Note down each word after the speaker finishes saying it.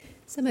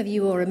Some of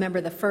you will remember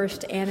the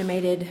first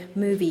animated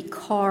movie,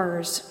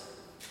 Cars.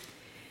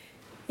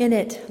 In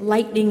it,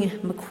 Lightning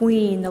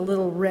McQueen, the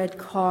little red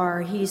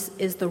car,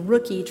 is the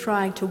rookie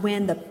trying to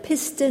win the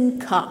Piston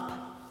Cup.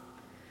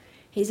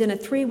 He's in a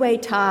three-way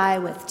tie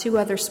with two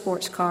other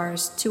sports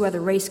cars, two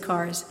other race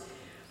cars,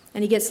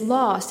 and he gets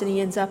lost and he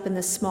ends up in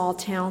this small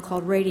town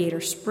called Radiator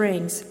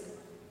Springs,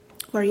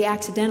 where he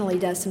accidentally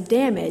does some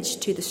damage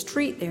to the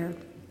street there.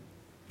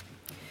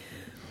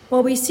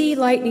 Well, we see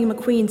Lightning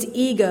McQueen's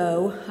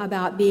ego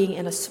about being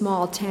in a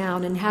small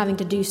town and having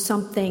to do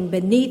something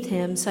beneath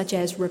him, such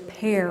as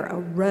repair a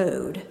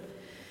road.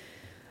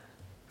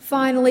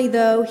 Finally,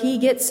 though, he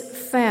gets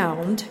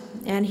found,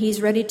 and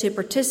he's ready to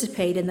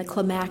participate in the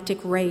climactic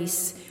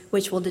race,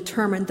 which will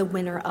determine the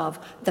winner of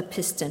the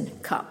Piston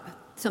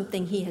Cup,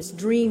 something he has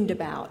dreamed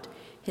about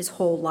his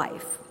whole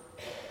life.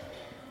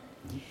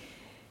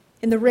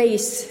 In the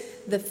race,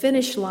 the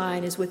finish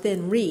line is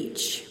within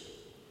reach,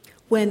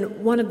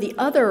 when one of the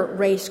other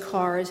race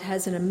cars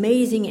has an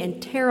amazing and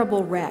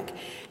terrible wreck,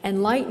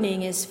 and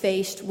Lightning is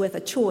faced with a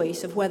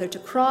choice of whether to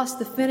cross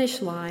the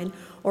finish line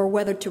or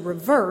whether to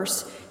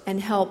reverse and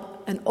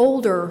help an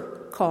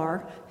older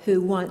car who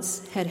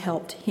once had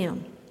helped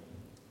him.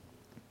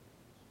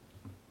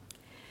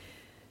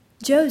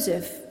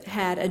 Joseph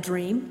had a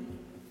dream.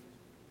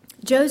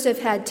 Joseph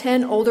had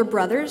 10 older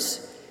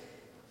brothers,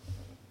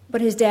 but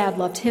his dad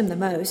loved him the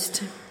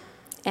most,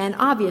 and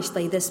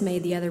obviously this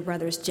made the other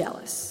brothers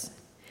jealous.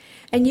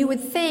 And you would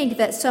think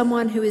that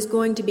someone who is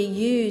going to be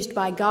used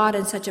by God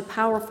in such a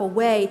powerful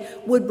way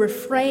would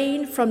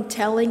refrain from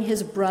telling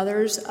his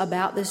brothers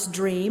about this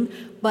dream,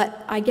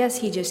 but I guess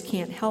he just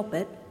can't help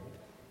it.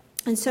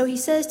 And so he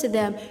says to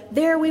them,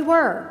 "There we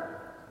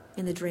were,"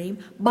 in the dream,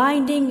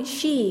 "binding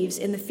sheaves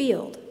in the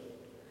field.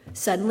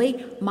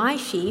 Suddenly, my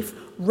sheaf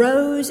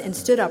rose and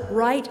stood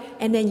upright,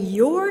 and then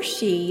your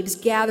sheaves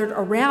gathered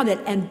around it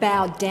and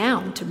bowed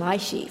down to my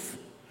sheaf."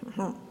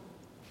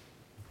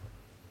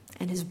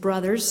 And his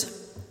brothers,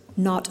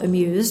 not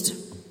amused,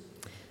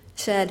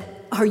 said,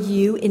 "Are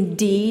you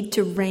indeed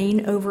to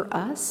reign over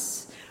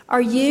us?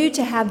 Are you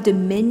to have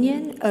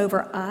dominion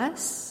over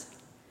us?"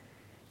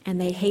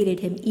 And they hated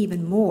him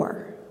even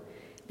more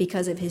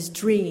because of his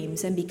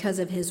dreams and because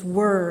of his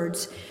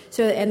words.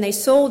 And they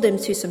sold him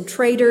to some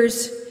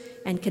traders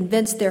and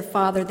convinced their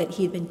father that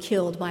he'd been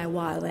killed by a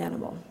wild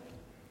animal.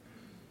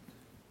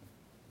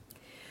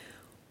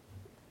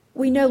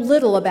 We know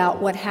little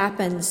about what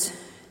happens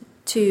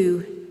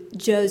to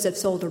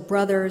Joseph's older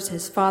brothers,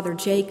 his father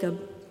Jacob,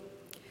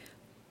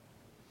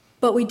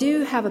 but we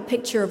do have a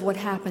picture of what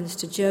happens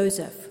to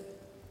Joseph.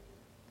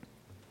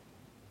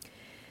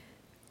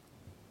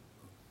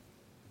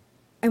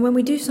 And when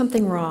we do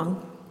something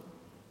wrong,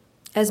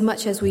 as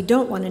much as we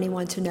don't want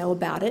anyone to know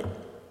about it,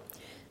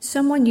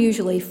 someone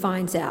usually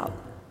finds out.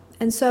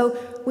 And so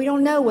we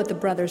don't know what the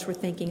brothers were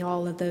thinking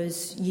all of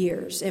those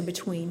years in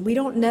between. We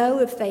don't know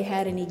if they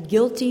had any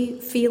guilty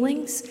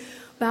feelings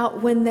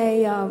about when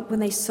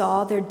they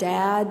saw their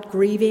dad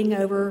grieving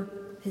over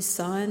his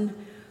son.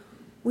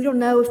 We don't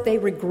know if they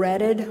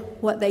regretted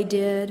what they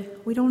did.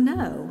 We don't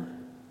know.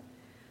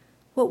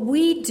 What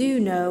we do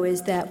know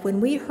is that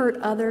when we hurt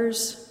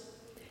others,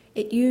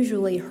 it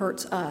usually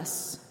hurts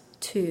us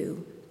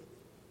too.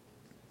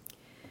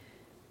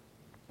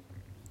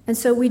 And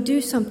so we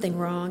do something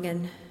wrong,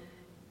 and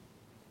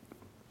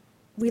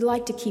we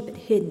like to keep it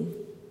hidden.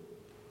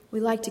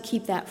 We like to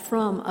keep that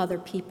from other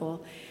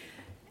people.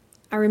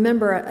 I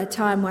remember a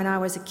time when I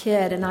was a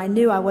kid and I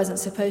knew I wasn't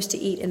supposed to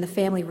eat in the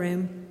family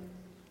room,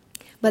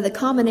 but the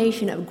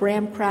combination of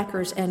graham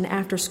crackers and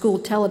after-school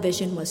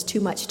television was too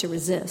much to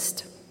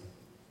resist.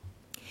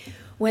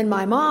 When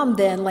my mom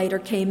then later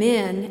came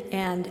in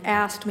and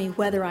asked me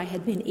whether I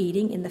had been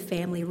eating in the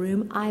family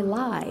room, I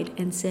lied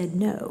and said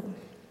no,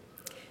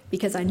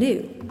 because I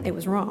knew it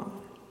was wrong.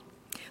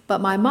 But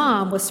my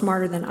mom was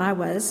smarter than I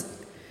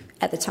was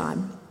at the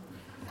time.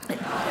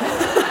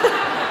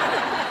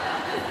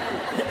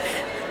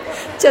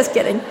 Just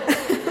kidding.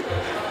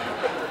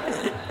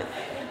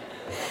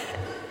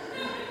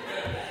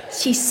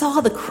 She saw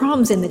the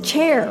crumbs in the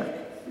chair,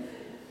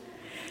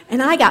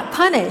 and I got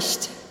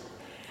punished.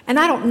 And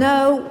I don't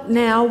know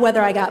now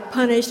whether I got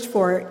punished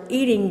for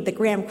eating the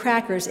graham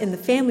crackers in the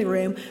family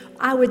room.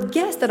 I would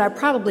guess that I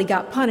probably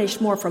got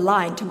punished more for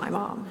lying to my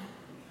mom,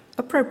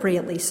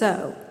 appropriately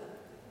so.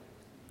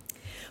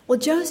 Well,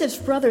 Joseph's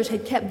brothers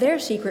had kept their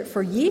secret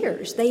for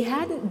years. They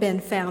hadn't been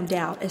found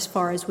out, as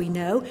far as we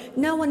know.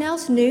 No one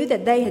else knew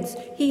that they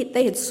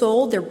had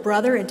sold their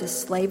brother into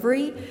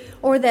slavery,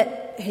 or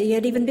that he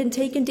had even been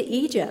taken to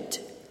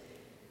Egypt.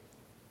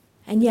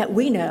 And yet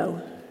we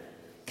know,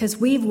 because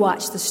we've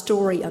watched the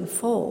story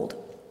unfold.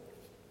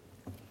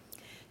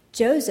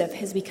 Joseph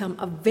has become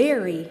a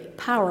very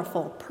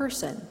powerful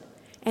person,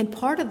 and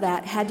part of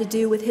that had to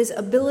do with his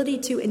ability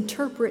to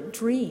interpret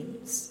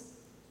dreams.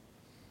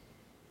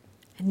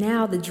 And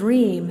now the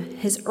dream,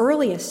 his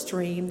earliest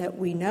dream that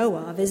we know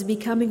of, is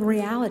becoming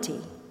reality.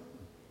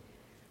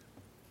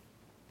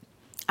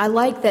 I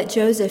like that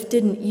Joseph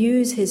didn't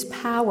use his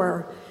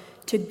power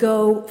to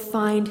go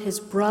find his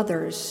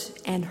brothers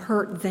and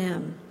hurt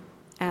them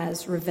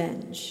as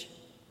revenge.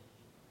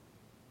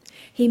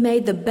 He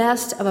made the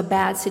best of a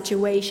bad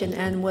situation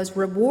and was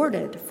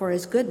rewarded for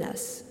his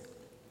goodness.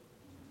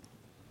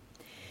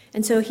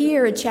 And so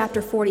here in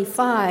chapter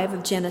 45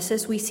 of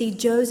Genesis, we see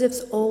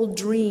Joseph's old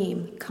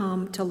dream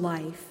come to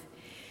life.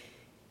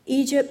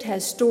 Egypt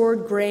has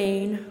stored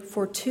grain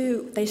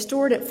they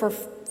stored it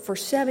for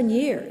 7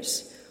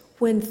 years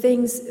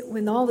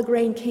when all the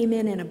grain came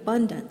in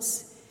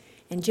abundance.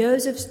 And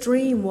Joseph's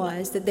dream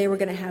was that they were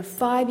going to have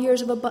 7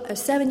 years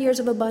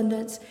of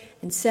abundance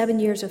and 7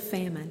 years of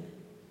famine.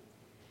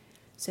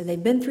 So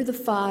they've been through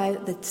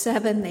the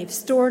 7, they've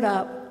stored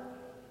up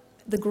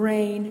the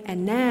grain,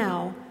 and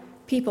now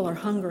people are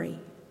hungry.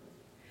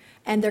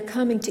 And they're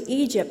coming to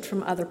Egypt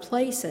from other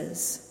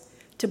places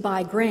to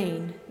buy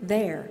grain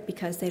there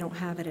because they don't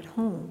have it at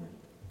home.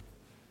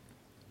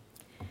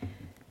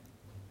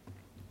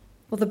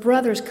 Well, the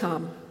brothers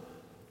come.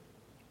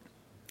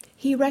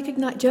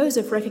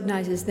 Joseph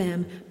recognizes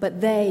them, but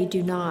they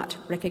do not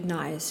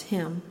recognize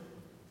him.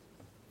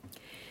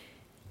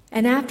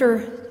 And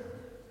after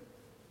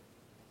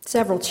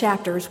several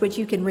chapters, which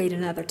you can read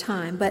another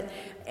time, but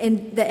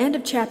in the end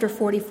of chapter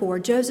 44,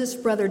 Joseph's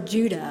brother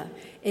Judah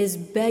is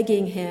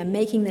begging him,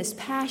 making this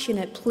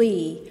passionate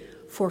plea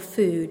for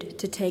food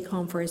to take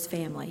home for his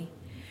family.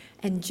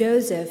 And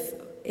Joseph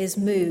is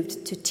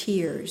moved to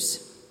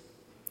tears.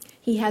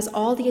 He has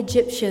all the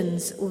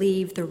Egyptians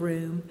leave the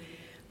room,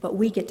 but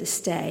we get to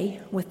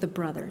stay with the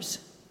brothers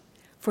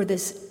for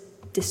this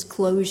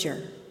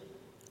disclosure.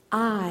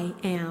 I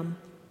am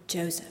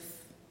Joseph.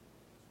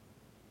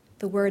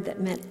 The word that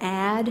meant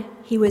add,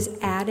 he was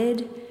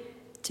added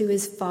to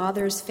his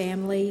father's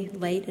family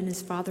late in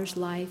his father's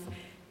life,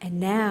 and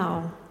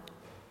now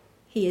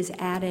he is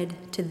added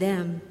to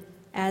them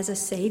as a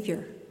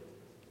savior.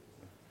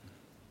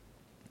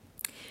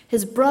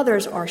 His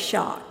brothers are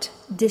shocked.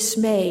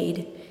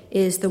 Dismayed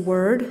is the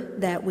word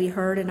that we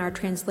heard in our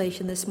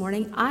translation this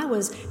morning. I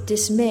was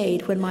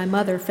dismayed when my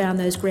mother found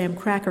those graham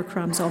cracker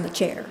crumbs on the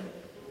chair.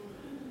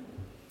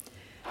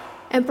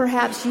 And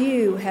perhaps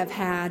you have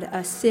had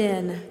a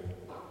sin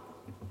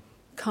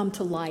come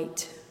to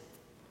light,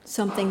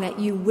 something that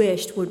you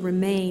wished would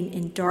remain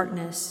in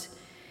darkness,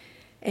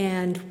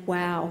 and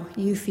wow,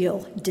 you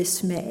feel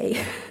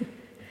dismay.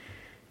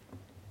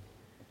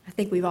 I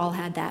think we've all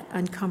had that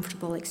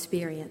uncomfortable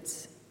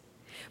experience.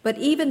 But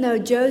even though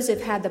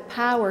Joseph had the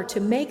power to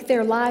make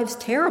their lives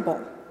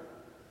terrible,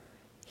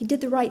 he did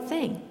the right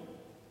thing.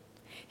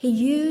 He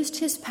used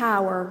his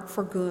power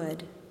for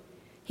good.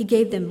 He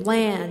gave them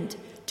land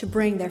to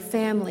bring their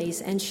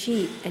families and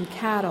sheep and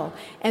cattle,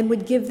 and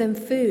would give them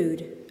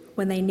food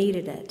when they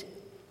needed it.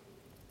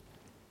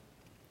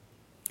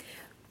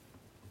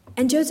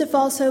 And Joseph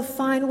also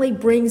finally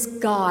brings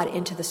God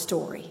into the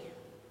story.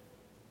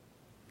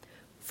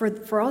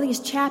 For all these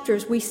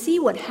chapters, we see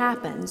what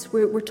happens.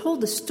 We're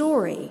told the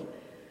story,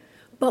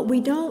 but we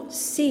don't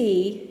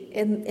see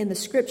in the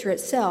scripture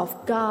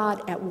itself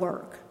God at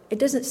work. It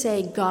doesn't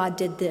say God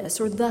did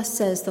this or thus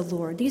says the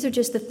Lord. These are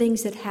just the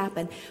things that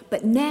happen.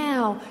 But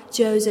now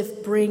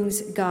Joseph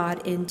brings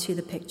God into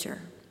the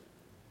picture.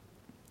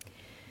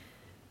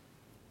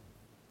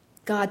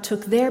 God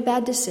took their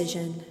bad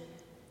decision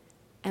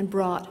and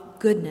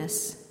brought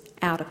goodness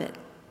out of it.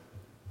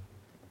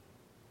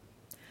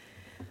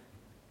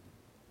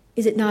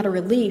 Is it not a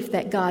relief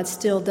that God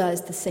still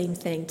does the same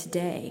thing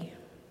today?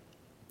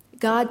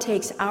 God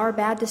takes our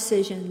bad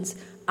decisions,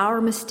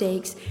 our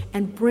mistakes,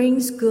 and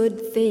brings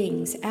good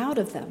things out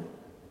of them.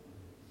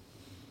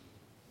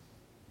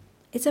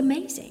 It's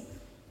amazing.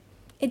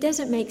 It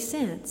doesn't make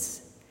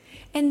sense.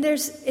 And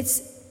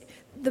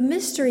the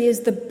mystery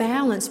is the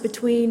balance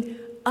between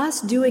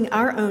us doing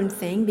our own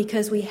thing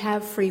because we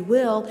have free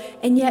will,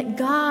 and yet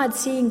God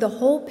seeing the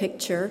whole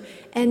picture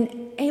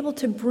and able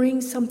to bring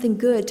something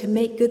good, to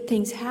make good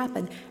things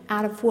happen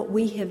out of what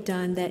we have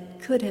done that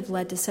could have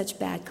led to such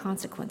bad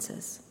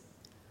consequences.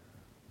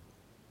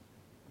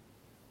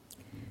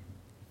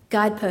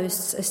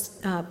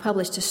 Guideposts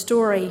published a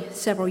story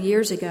several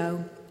years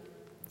ago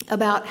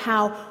about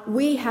how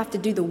we have to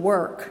do the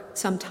work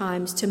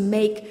sometimes to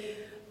make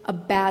a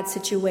bad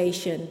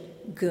situation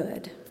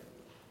good.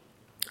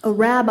 A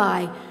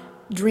rabbi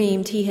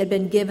dreamed he had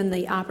been given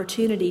the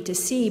opportunity to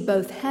see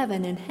both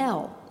heaven and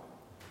hell.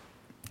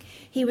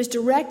 He was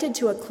directed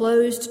to a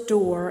closed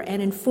door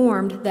and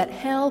informed that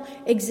hell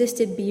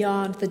existed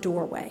beyond the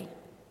doorway.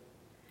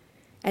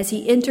 As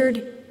he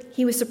entered,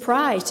 he was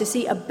surprised to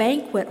see a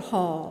banquet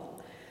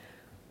hall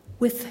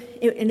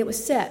and it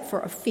was set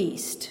for a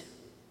feast.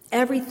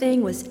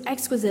 Everything was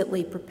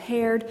exquisitely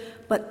prepared,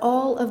 but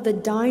all of the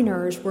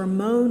diners were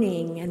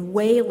moaning and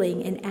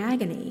wailing in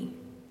agony.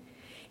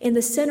 In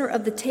the center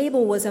of the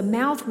table was a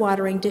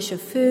mouth-watering dish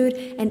of food,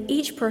 and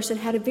each person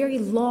had a very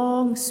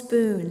long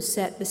spoon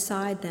set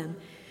beside them.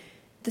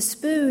 The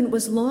spoon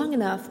was long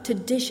enough to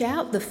dish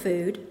out the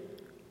food,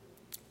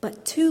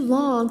 but too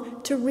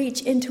long to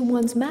reach into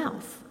one's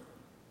mouth.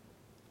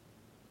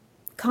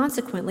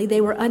 Consequently, they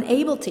were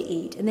unable to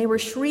eat, and they were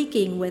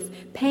shrieking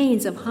with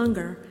pains of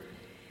hunger.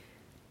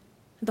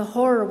 The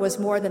horror was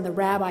more than the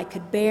rabbi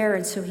could bear,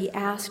 and so he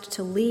asked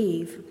to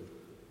leave.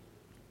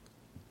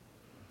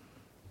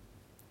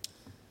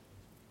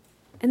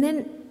 And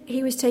then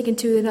he was taken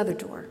to another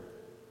door.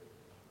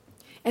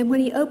 And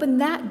when he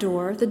opened that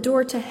door, the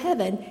door to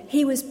heaven,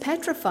 he was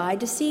petrified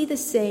to see the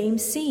same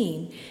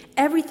scene.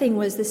 Everything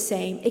was the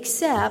same,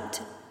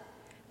 except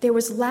there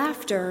was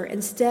laughter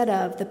instead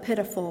of the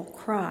pitiful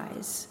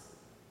cries.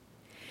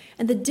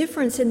 And the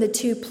difference in the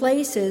two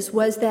places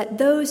was that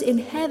those in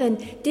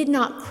heaven did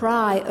not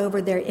cry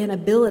over their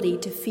inability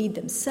to feed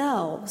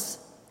themselves.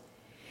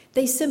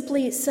 They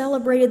simply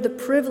celebrated the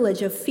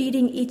privilege of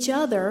feeding each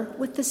other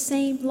with the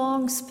same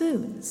long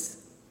spoons.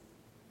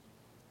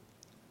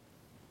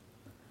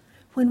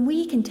 When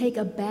we can take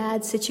a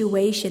bad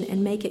situation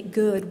and make it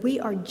good, we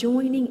are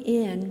joining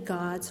in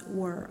God's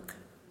work.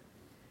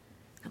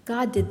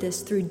 God did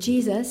this through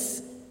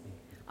Jesus.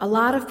 A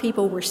lot of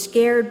people were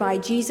scared by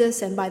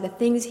Jesus and by the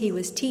things he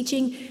was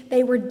teaching.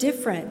 They were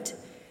different.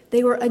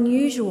 They were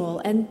unusual,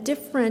 and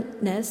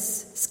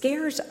differentness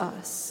scares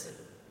us.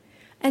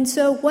 And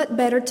so what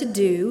better to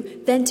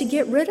do than to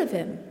get rid of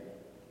him?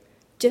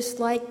 Just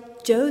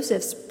like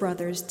Joseph's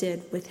brothers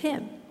did with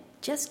him.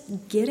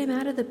 Just get him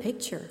out of the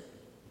picture.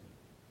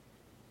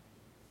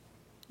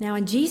 Now,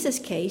 in Jesus'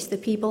 case, the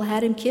people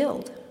had him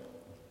killed.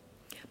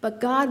 But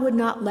God would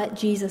not let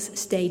Jesus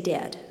stay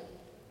dead.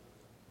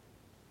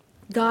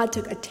 God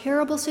took a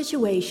terrible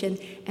situation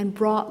and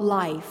brought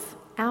life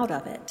out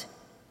of it.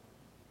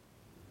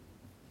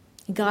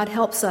 God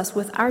helps us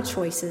with our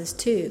choices,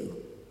 too.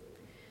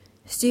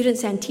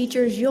 Students and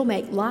teachers, you'll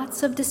make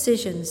lots of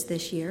decisions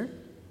this year.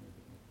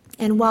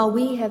 And while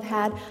we have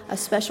had a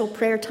special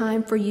prayer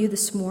time for you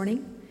this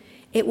morning,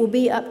 it will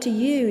be up to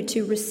you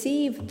to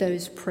receive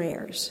those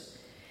prayers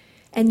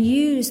and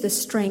use the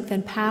strength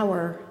and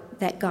power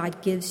that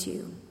God gives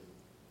you.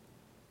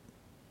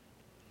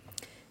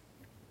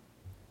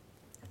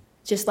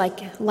 Just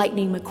like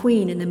Lightning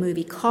McQueen in the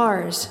movie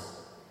Cars,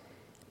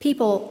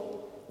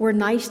 people were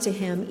nice to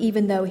him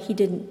even though he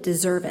didn't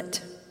deserve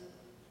it.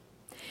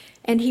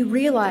 And he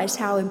realized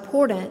how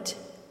important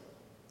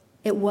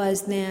it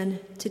was then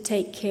to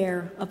take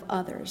care of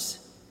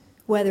others,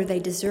 whether they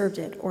deserved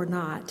it or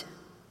not.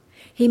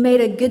 He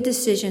made a good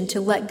decision to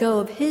let go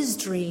of his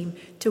dream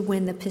to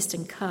win the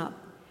Piston Cup.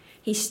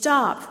 He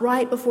stopped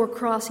right before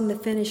crossing the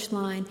finish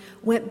line,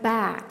 went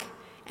back,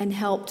 and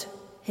helped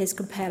his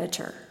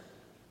competitor.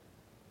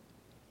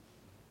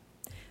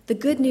 The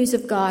good news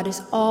of God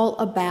is all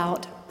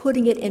about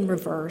putting it in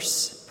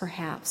reverse,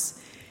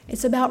 perhaps.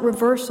 It's about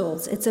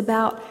reversals. It's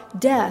about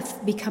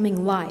death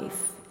becoming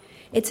life.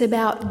 It's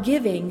about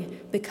giving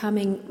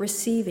becoming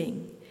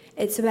receiving.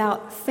 It's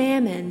about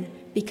famine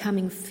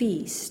becoming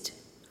feast.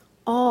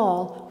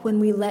 All when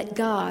we let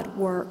God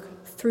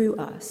work through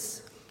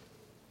us.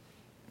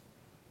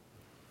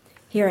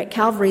 Here at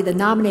Calvary, the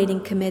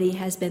nominating committee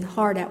has been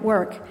hard at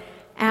work,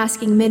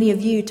 asking many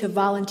of you to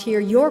volunteer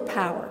your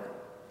power,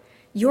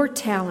 your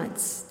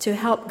talents to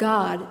help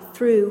God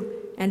through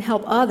and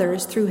help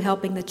others through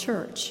helping the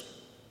church.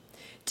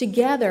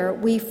 Together,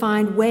 we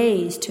find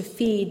ways to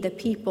feed the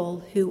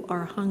people who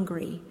are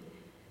hungry,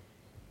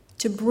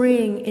 to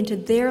bring into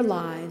their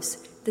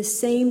lives the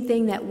same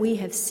thing that we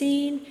have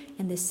seen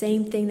and the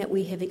same thing that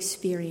we have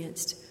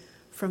experienced.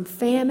 From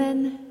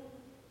famine,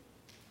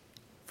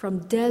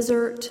 from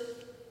desert,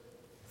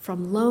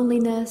 from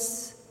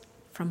loneliness,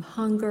 from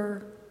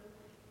hunger,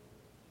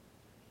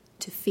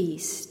 to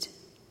feast,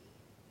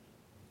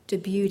 to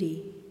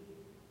beauty,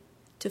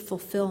 to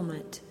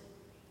fulfillment,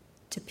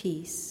 to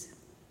peace.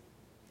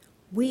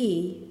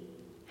 We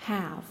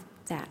have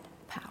that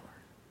power.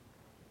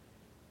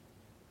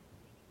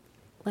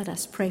 Let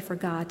us pray for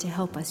God to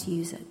help us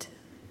use it.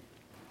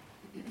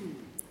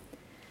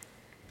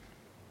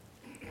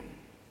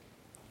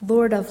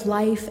 Lord of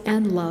life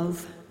and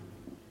love,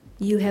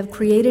 you have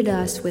created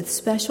us with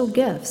special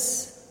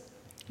gifts,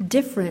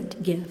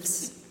 different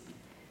gifts,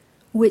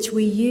 which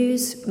we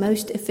use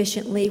most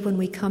efficiently when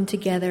we come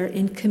together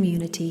in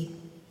community.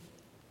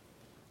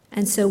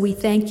 And so we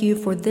thank you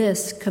for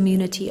this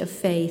community of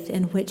faith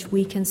in which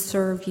we can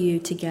serve you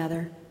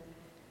together.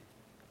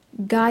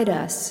 Guide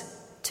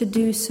us to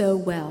do so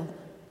well.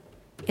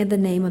 In the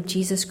name of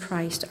Jesus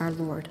Christ our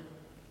Lord.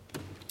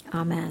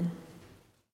 Amen.